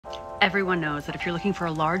Everyone knows that if you're looking for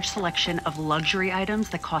a large selection of luxury items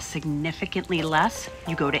that cost significantly less,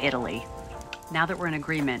 you go to Italy. Now that we're in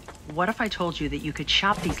agreement, what if I told you that you could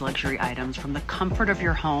shop these luxury items from the comfort of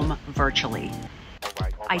your home virtually?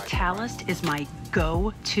 Italist is my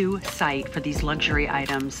go-to site for these luxury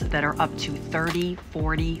items that are up to 30,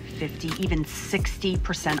 40, 50, even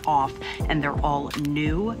 60% off, and they're all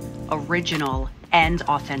new, original, and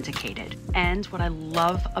authenticated. And what I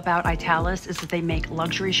love about Italist is that they make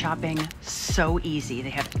luxury shopping so easy. They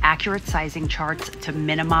have accurate sizing charts to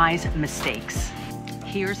minimize mistakes.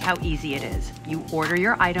 Here's how easy it is. You order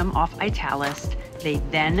your item off Italist, they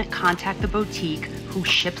then contact the boutique who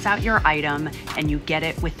ships out your item, and you get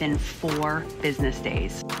it within 4 business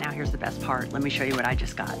days. Now here's the best part. Let me show you what I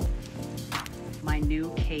just got. My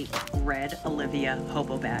new Kate Red Olivia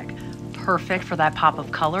Hobo Bag. Perfect for that pop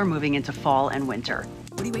of color moving into fall and winter.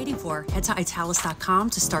 What are you waiting for? Head to italist.com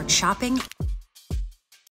to start shopping.